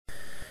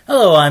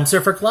Hello, I'm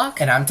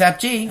SurferClock. And I'm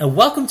TAP-G. And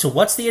welcome to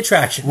What's the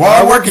Attraction? Where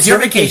our work is your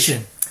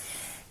vacation.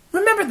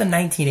 Remember the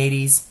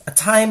 1980s? A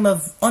time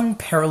of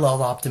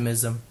unparalleled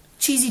optimism,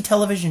 cheesy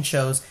television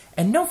shows,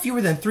 and no fewer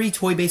than 3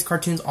 toy-based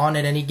cartoons on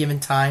at any given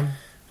time?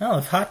 Well,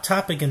 if Hot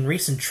Topic and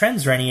recent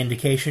trends are any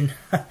indication,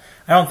 I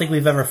don't think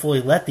we've ever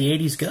fully let the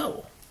 80s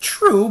go.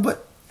 True,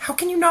 but how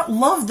can you not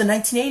love the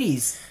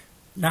 1980s?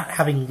 Not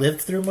having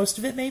lived through most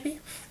of it, maybe?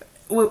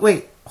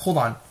 Wait, hold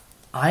on.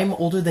 I'm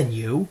older than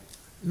you?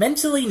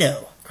 Mentally,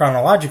 no.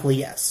 Chronologically,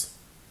 yes.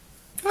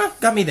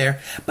 Got me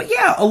there. But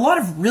yeah, a lot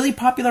of really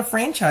popular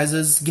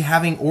franchises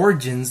having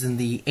origins in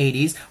the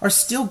 80s are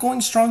still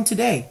going strong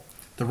today.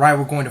 The ride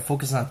we're going to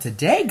focus on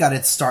today got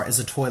its start as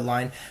a toy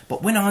line,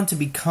 but went on to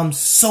become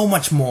so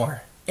much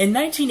more. In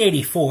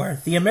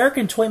 1984, the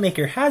American toy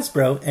maker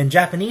Hasbro and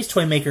Japanese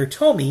toy maker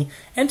Tomy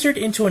entered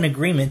into an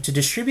agreement to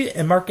distribute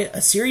and market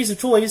a series of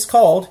toys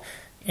called,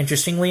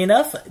 interestingly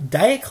enough,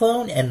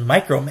 Diaclone and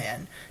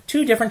Microman,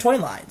 2 different toy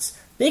lines.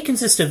 They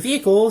consist of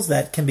vehicles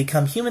that can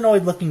become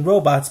humanoid-looking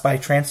robots by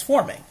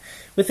transforming.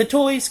 With the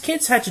toys,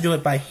 kids had to do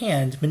it by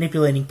hand,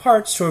 manipulating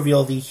parts to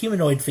reveal the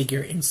humanoid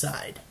figure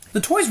inside.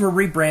 The toys were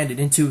rebranded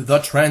into The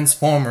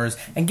Transformers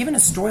and given a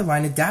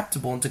storyline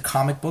adaptable into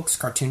comic books,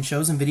 cartoon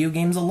shows, and video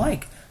games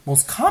alike.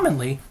 Most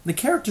commonly, the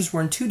characters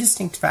were in 2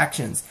 distinct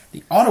factions,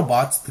 the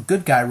Autobots, the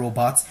good guy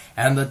robots,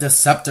 and the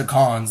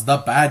Decepticons, the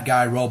bad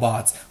guy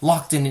robots,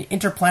 locked in an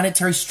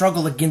interplanetary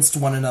struggle against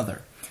one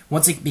another.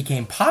 Once it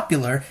became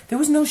popular, there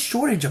was no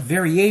shortage of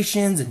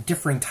variations and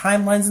differing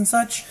timelines and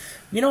such.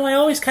 You know, I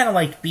always kind of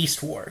liked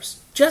Beast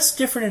Wars. Just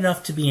different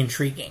enough to be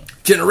intriguing.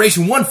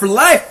 Generation 1 for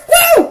life!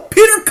 Woo!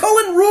 Peter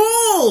Cullen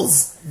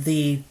rules!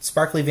 The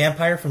sparkly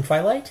vampire from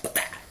Twilight?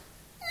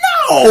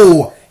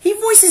 No! He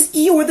voices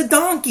Eeyore the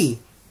donkey.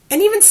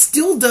 And even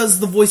still does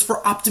the voice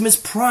for Optimus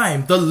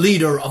Prime, the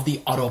leader of the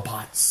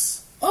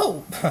Autobots.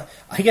 Oh,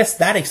 I guess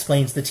that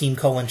explains the Team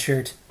Cullen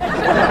shirt.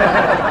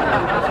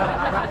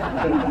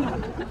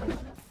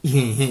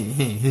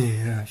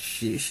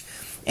 Shish.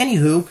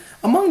 Anywho,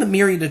 among the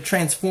myriad of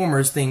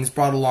Transformers things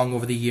brought along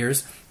over the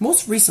years,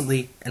 most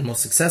recently, and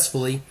most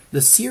successfully,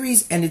 the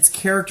series and its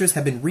characters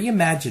have been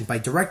reimagined by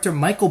director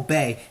Michael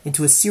Bay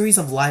into a series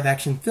of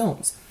live-action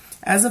films.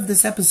 As of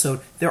this episode,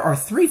 there are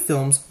 3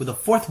 films with a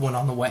 4th one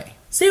on the way.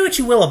 Say what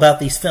you will about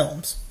these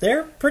films,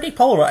 they're pretty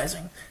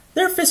polarizing.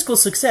 Their fiscal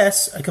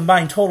success, a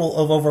combined total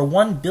of over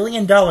 $1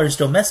 billion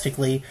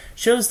domestically,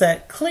 shows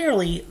that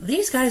clearly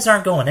these guys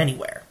aren't going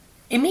anywhere.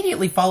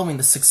 Immediately following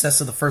the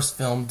success of the first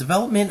film,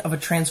 development of a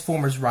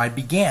Transformers ride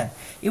began.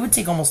 It would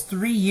take almost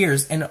 3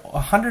 years and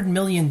 $100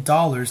 million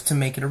to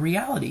make it a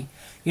reality.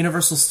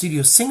 Universal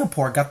Studios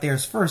Singapore got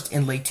theirs first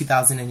in late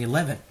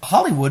 2011.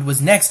 Hollywood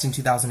was next in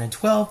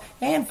 2012,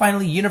 and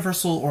finally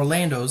Universal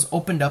Orlando's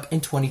opened up in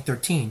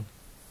 2013.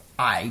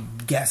 I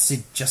guess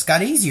it just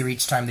got easier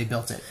each time they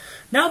built it.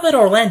 Now that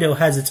Orlando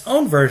has its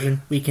own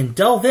version, we can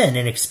delve in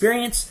and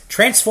experience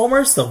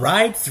Transformers The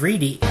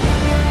Ride-3D.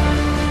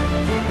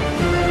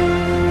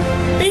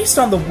 Based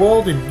on the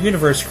world and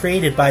universe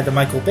created by the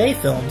Michael Bay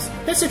films,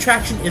 this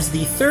attraction is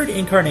the 3rd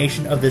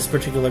incarnation of this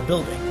particular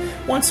building,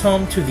 once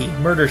home to the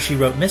Murder, She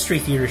Wrote Mystery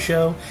Theater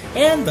show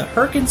and the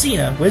Herc and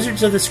Xena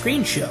Wizards of the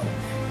Screen show.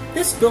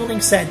 This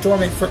building sat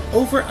dormant for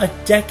over a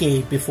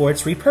decade before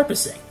its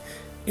repurposing.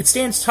 It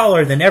stands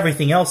taller than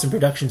everything else in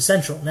Production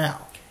Central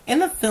now. In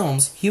the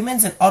films,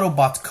 humans and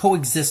Autobots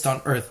coexist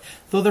on Earth,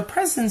 though their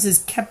presence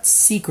is kept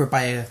secret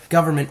by a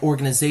government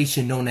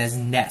organization known as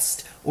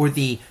NEST, or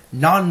the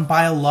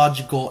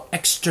Non-Biological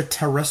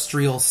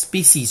Extraterrestrial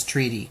Species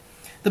Treaty.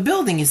 The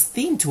building is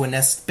themed to a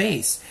NEST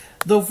base,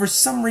 though for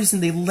some reason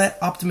they let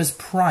Optimus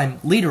Prime,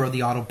 leader of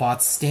the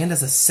Autobots, stand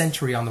as a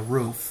sentry on the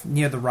roof,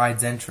 near the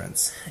ride's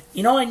entrance.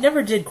 You know, I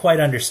never did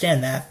quite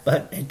understand that,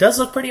 but it does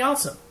look pretty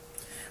awesome.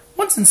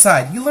 Once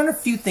inside, you learn a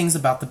few things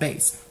about the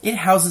base. It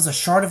houses a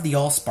shard of the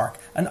AllSpark,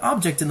 an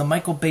object in the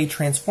Michael Bay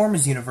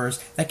Transformers universe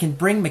that can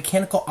bring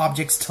mechanical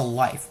objects to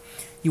life.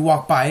 You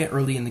walk by it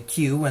early in the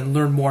queue and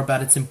learn more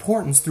about its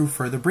importance through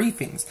further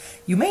briefings.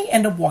 You may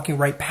end up walking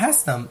right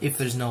past them if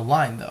there's no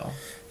line, though.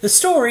 The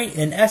story,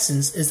 in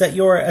essence, is that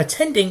you're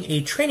attending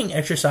a training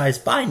exercise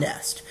by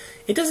Nest.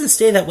 It doesn't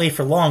stay that way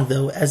for long,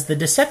 though, as the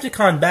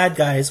Decepticon bad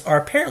guys are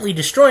apparently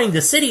destroying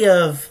the city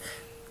of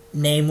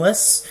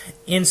Nameless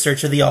in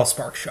search of the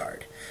AllSpark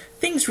shard.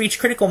 Things reach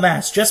critical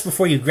mass just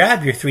before you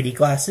grab your 3D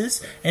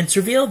glasses, and it's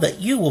revealed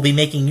that you will be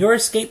making your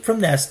escape from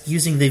Nest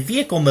using the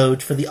vehicle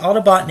mode for the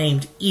Autobot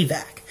named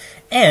Evac,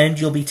 and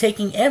you'll be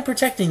taking and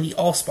protecting the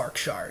AllSpark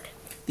shard.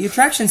 The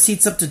attraction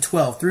seats up to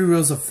 12, 3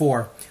 rows of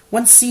 4.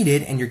 Once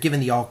seated and you're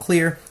given the all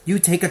clear, you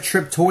take a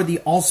trip toward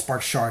the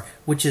AllSpark shard,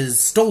 which is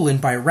stolen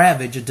by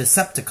Ravage, a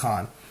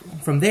Decepticon.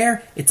 From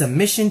there, it's a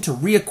mission to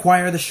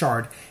reacquire the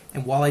shard,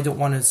 and while I don't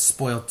want to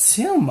spoil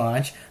too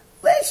much,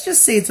 let's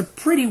just say it's a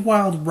pretty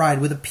wild ride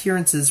with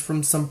appearances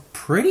from some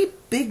pretty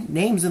big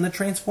names in the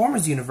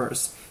Transformers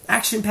universe.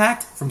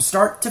 Action-packed from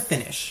start to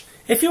finish.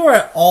 If you are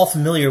at all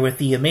familiar with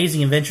the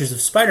Amazing Adventures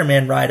of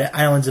Spider-Man ride at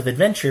Islands of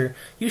Adventure,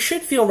 you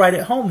should feel right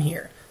at home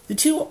here. The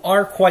two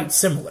are quite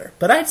similar,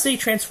 but I'd say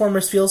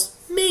Transformers feels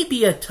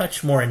maybe a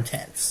touch more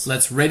intense.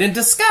 Let's rate and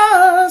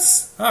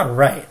discuss!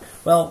 Alright.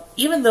 Well,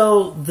 even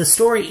though the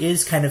story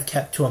is kind of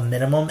kept to a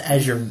minimum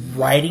as you're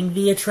riding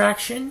the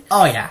attraction...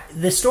 Oh, yeah.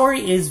 The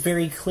story is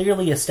very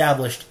clearly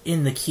established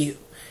in the queue.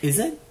 Is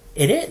it?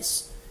 It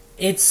is.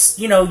 It's,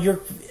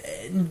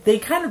 they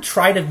kind of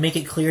try to make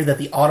it clear that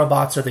the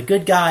Autobots are the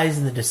good guys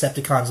and the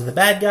Decepticons are the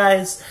bad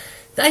guys.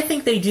 I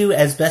think they do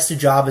as best a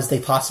job as they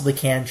possibly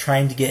can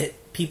trying to get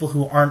people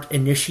who aren't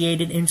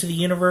initiated into the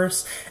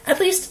universe at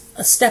least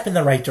a step in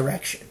the right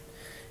direction.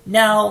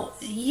 Now,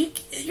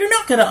 you're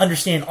not going to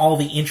understand all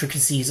the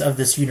intricacies of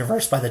this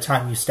universe by the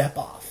time you step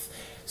off.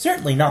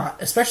 Certainly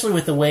not, especially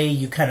with the way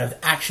you kind of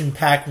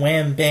action-pack,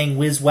 wham, bang,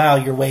 whiz, wow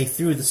your way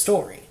through the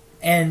story.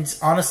 And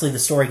honestly, the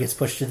story gets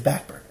pushed to the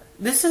back burner.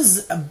 This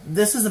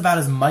is about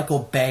as Michael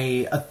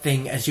Bay a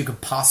thing as you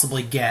could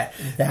possibly get.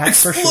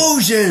 That's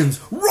explosions,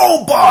 for sure.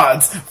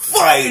 Robots,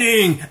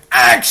 fighting,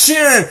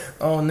 action.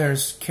 Oh, and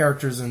there's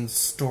characters and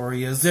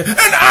story, is there? And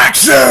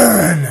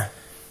action.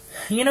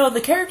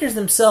 The characters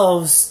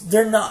themselves,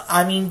 they're not...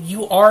 I mean,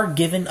 you are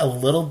given a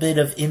little bit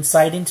of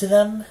insight into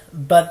them,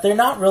 but they're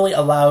not really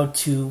allowed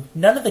to...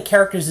 None of the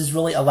characters is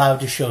really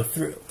allowed to show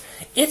through.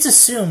 It's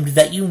assumed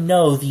that you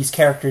know these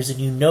characters and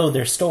you know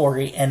their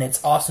story, and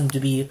it's awesome to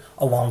be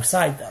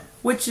alongside them.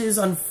 Which is,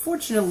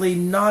 unfortunately,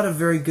 not a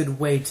very good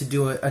way to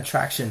do an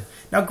attraction.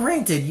 Now,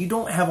 granted, you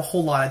don't have a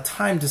whole lot of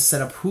time to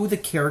set up who the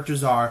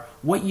characters are,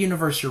 what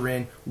universe you're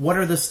in, what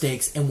are the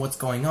stakes, and what's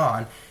going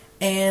on.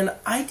 And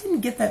I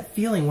didn't get that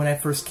feeling when I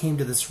first came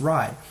to this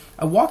ride.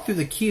 I walked through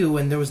the queue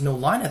and there was no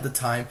line at the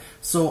time,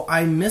 so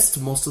I missed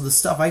most of the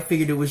stuff. I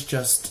figured it was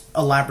just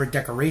elaborate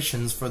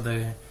decorations for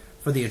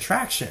the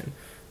attraction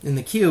in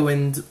the queue.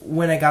 And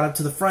when I got up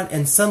to the front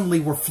and suddenly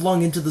we're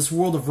flung into this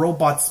world of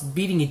robots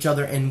beating each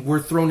other and we're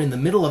thrown in the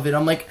middle of it,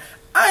 I'm like,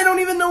 I don't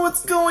even know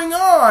what's going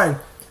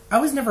on! I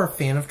was never a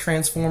fan of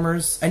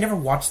Transformers. I never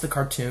watched the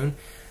cartoon.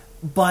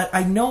 But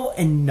I know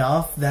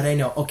enough that I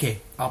know, okay,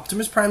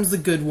 Optimus Prime's the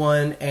good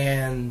one,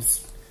 and...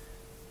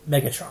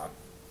 Megatron.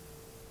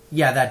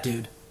 Yeah, that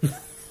dude.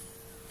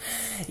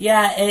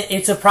 Yeah,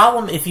 it's a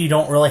problem if you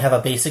don't really have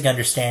a basic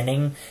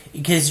understanding,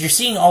 because you're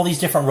seeing all these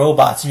different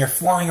robots, and you're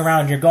flying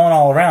around, you're going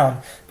all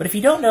around, but if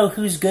you don't know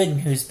who's good and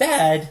who's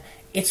bad,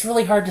 it's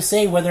really hard to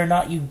say whether or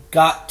not you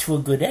got to a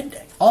good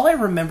ending. All I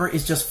remember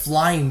is just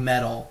flying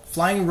metal.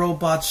 Flying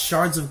robots,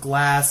 shards of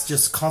glass,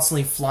 just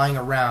constantly flying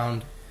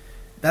around.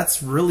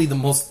 That's really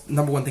the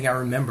number one thing I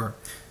remember.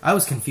 I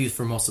was confused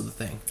for most of the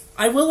thing.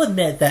 I will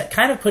admit that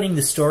kind of putting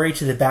the story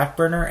to the back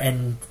burner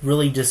and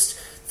really just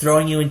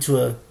throwing you into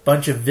a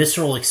bunch of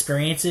visceral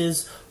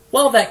experiences,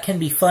 while that can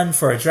be fun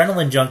for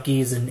adrenaline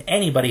junkies and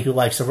anybody who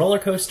likes a roller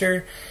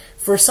coaster,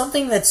 for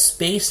something that's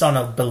based on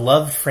a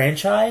beloved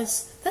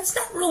franchise, that's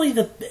not really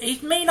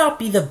it may not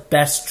be the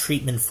best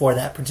treatment for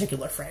that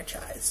particular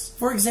franchise.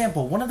 For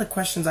example, one of the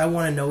questions I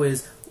want to know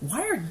is,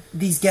 why are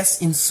these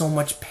guests in so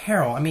much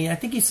peril? I mean, I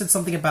think you said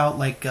something about,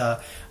 like,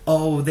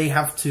 they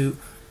have to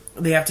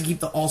keep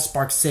the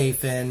AllSpark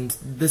safe, and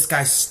this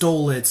guy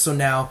stole it, so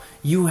now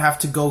you have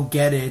to go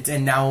get it,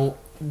 and now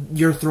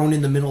you're thrown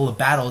in the middle of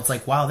battle. It's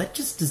like, wow, that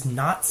just does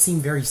not seem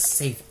very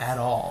safe at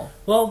all.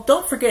 Well,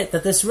 don't forget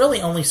that this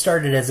really only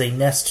started as a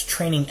Nest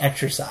training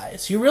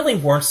exercise. You really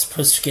weren't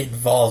supposed to get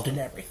involved in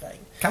everything.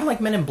 Kind of like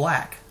Men in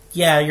Black.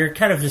 Yeah, you're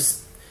kind of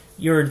just...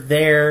 You're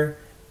there...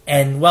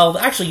 And, well,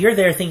 actually, you're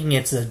there thinking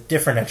it's a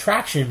different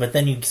attraction, but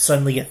then you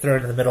suddenly get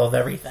thrown in the middle of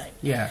everything.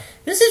 Yeah.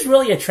 This is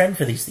really a trend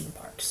for these theme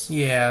parks.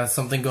 Yeah,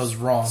 something goes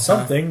wrong.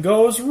 Something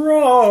goes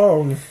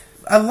wrong.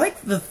 I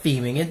like the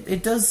theming.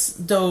 It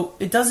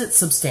does it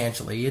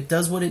substantially. It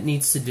does what it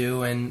needs to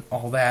do and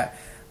all that.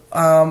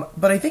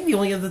 But I think the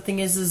only other thing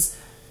is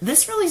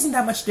this really isn't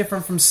that much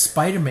different from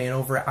Spider-Man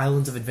over at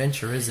Islands of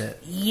Adventure, is it?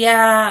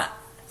 Yeah.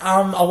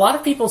 A lot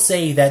of people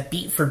say that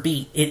beat for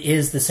beat, it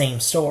is the same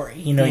story.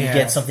 You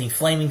get something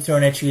flaming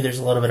thrown at you, there's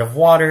a little bit of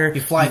water.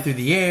 You fly through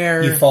the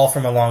air. You fall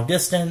from a long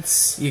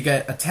distance. You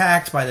get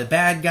attacked by the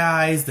bad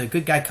guys. The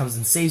good guy comes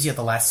and saves you at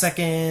the last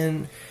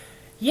second.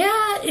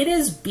 Yeah, it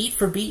is beat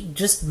for beat,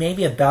 just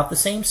maybe about the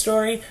same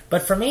story.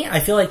 But for me,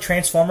 I feel like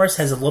Transformers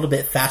has a little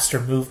bit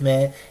faster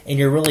movement, and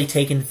you're really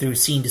taken through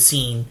scene to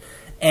scene.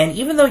 And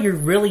even though you're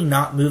really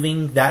not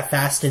moving that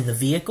fast in the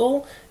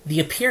vehicle, the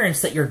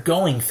appearance that you're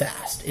going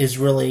fast is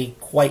really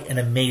quite an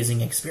amazing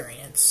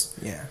experience.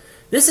 Yeah.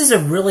 This is a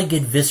really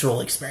good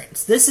visceral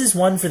experience. This is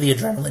one for the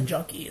adrenaline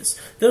junkies.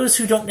 Those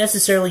who don't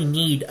necessarily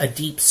need a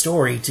deep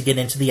story to get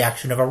into the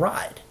action of a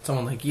ride.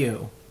 Someone like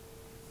you.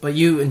 But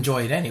you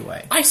enjoy it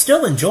anyway. I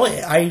still enjoy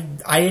it.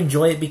 I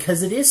enjoy it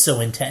because it is so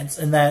intense,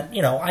 and that,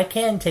 I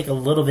can take a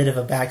little bit of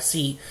a back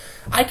seat.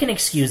 I can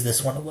excuse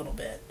this one a little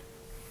bit.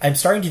 I'm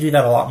starting to do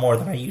that a lot more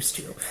than I used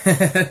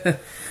to.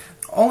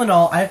 All in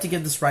all, I have to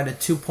give this ride a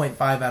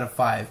 2.5 out of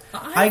 5.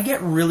 I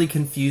get really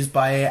confused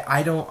by it.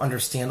 I don't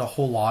understand a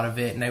whole lot of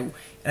it, and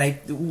I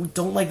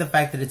don't like the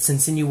fact that it's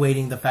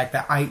insinuating the fact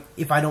that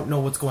if I don't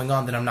know what's going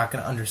on, then I'm not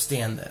going to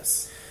understand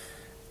this.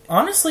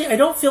 Honestly, I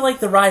don't feel like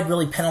the ride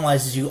really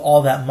penalizes you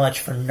all that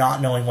much for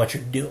not knowing what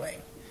you're doing.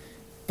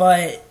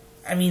 But,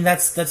 I mean,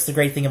 that's the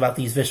great thing about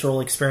these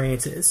visceral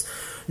experiences.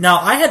 Now,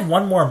 I had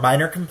one more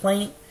minor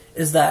complaint,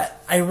 is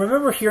that I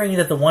remember hearing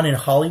that the one in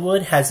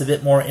Hollywood has a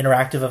bit more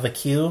interactive of a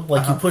queue.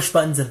 Like, you push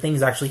buttons and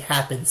things actually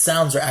happen.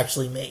 Sounds are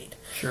actually made.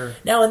 Sure.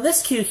 Now, in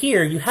this queue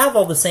here, you have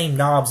all the same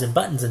knobs and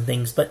buttons and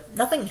things, but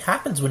nothing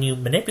happens when you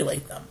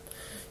manipulate them.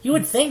 You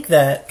would think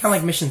that... Kind of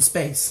like Mission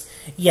Space.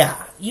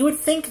 Yeah. You would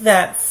think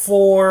that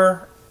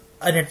for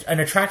an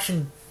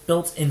attraction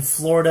built in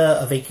Florida,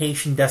 a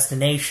vacation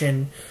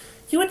destination,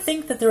 you would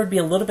think that there would be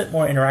a little bit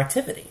more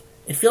interactivity.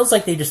 It feels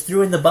like they just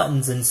threw in the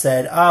buttons and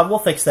said, we'll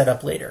fix that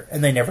up later,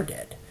 and they never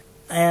did.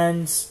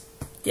 And,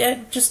 yeah,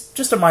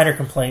 just a minor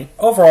complaint.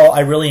 Overall, I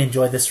really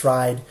enjoyed this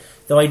ride,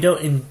 though I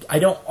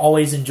don't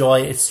always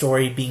enjoy its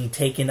story being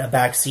taken a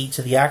back seat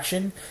to the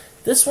action.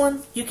 This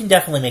one, you can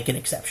definitely make an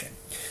exception.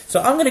 So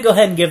I'm going to go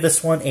ahead and give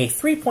this one a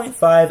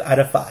 3.5 out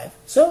of 5.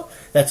 So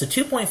that's a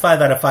 2.5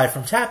 out of 5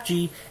 from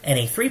TAP-G and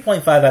a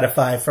 3.5 out of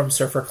 5 from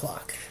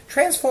SurferClock.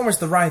 Transformers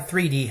the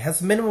Ride-3D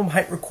has a minimum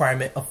height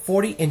requirement of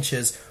 40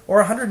 inches or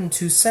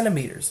 102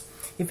 centimeters.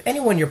 If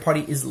anyone in your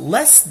party is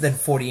less than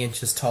 40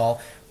 inches tall,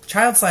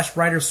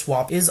 Child/Rider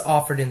swap is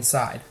offered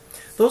inside.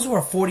 Those who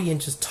are 40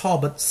 inches tall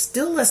but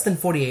still less than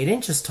 48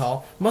 inches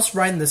tall must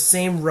ride in the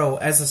same row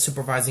as a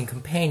supervising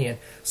companion,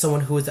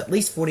 someone who is at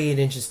least 48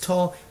 inches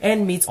tall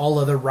and meets all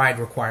other ride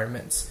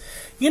requirements.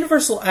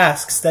 Universal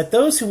asks that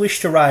those who wish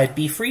to ride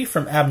be free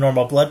from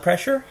abnormal blood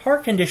pressure,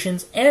 heart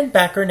conditions, and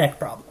back or neck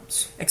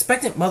problems.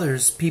 Expectant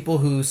mothers, people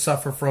who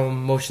suffer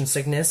from motion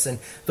sickness, and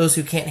those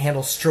who can't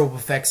handle strobe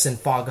effects and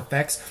fog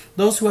effects,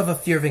 those who have a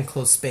fear of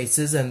enclosed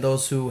spaces, and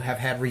those who have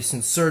had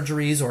recent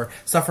surgeries or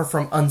suffer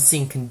from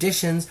unseen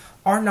conditions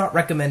are not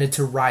recommended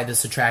to ride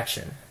this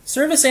attraction.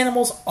 Service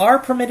animals are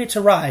permitted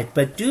to ride,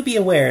 but do be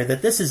aware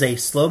that this is a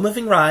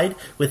slow-moving ride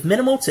with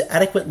minimal to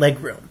adequate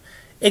legroom.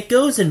 It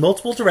goes in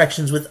multiple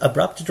directions with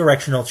abrupt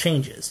directional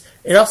changes.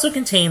 It also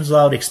contains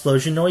loud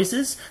explosion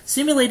noises,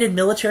 simulated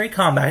military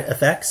combat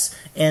effects,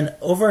 and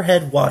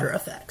overhead water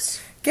effects.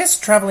 Guests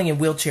traveling in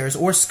wheelchairs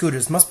or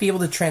scooters must be able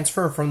to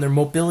transfer from their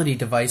mobility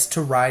device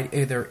to ride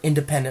either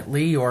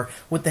independently or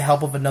with the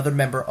help of another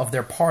member of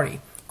their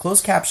party.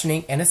 Closed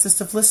captioning and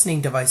assistive listening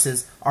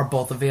devices are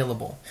both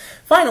available.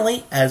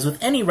 Finally, as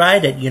with any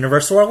ride at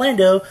Universal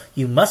Orlando,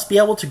 you must be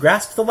able to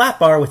grasp the lap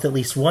bar with at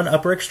least one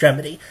upper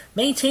extremity,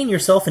 maintain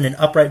yourself in an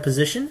upright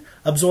position,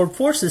 absorb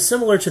forces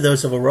similar to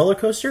those of a roller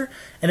coaster,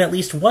 and at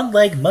least one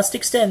leg must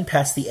extend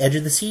past the edge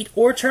of the seat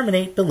or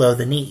terminate below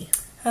the knee.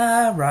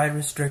 Ride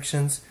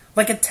restrictions.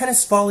 Like a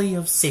tennis volley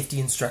of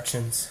safety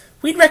instructions.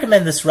 We'd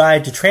recommend this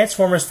ride to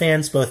Transformers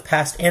fans both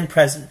past and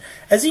present,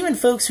 as even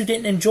folks who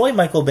didn't enjoy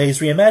Michael Bay's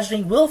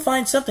reimagining will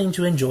find something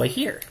to enjoy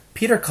here.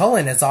 Peter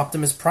Cullen as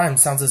Optimus Prime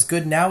sounds as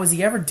good now as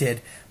he ever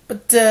did,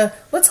 but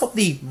let's hope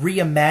the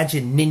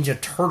reimagined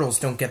Ninja Turtles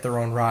don't get their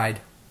own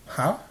ride.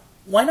 Huh?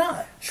 Why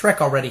not?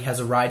 Shrek already has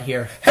a ride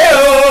here.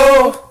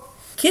 Hey-o!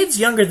 Kids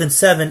younger than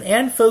 7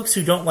 and folks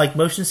who don't like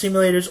motion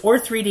simulators or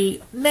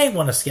 3D may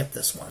want to skip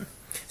this one.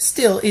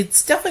 Still,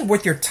 it's definitely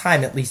worth your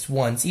time at least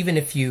once, even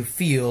if you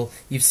feel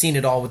you've seen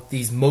it all with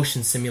these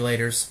motion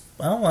simulators.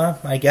 Well,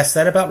 I guess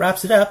that about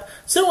wraps it up.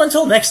 So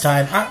until next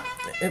time,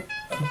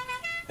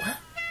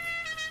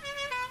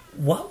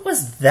 What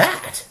was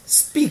that?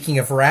 Speaking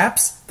of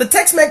wraps, the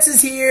Tex-Mex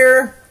is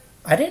here!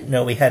 I didn't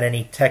know we had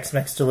any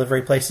Tex-Mex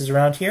delivery places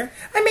around here.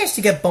 I managed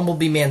to get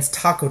Bumblebee Man's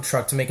taco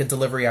truck to make a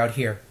delivery out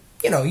here.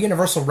 You know,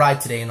 Universal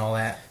Ride Today and all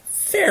that.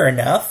 Fair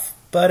enough.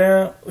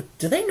 But,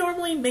 do they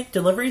normally make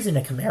deliveries in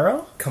a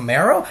Camaro?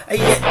 Camaro?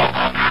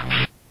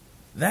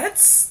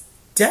 That's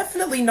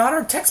definitely not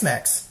our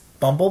Tex-Mex.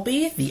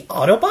 Bumblebee, the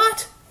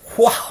Autobot?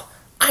 Wow,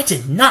 I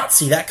did not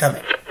see that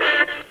coming.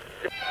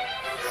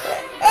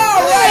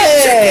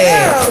 Alright, check it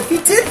out! He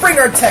did bring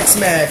our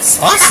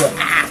Tex-Mex! Awesome!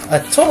 A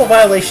total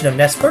violation of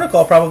Nest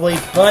Protocol, probably,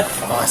 but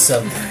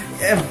awesome.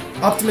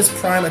 Optimus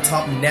Prime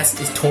atop Nest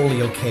is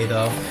totally okay,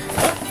 though.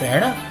 Fair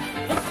enough.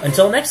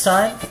 Until next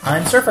time,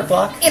 I'm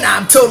SurferClock. And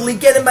I'm totally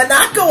getting my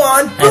Naco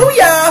on!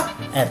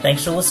 Booyah! And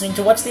thanks for listening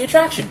to What's the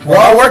Attraction? Where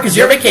our work is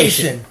your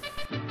vacation.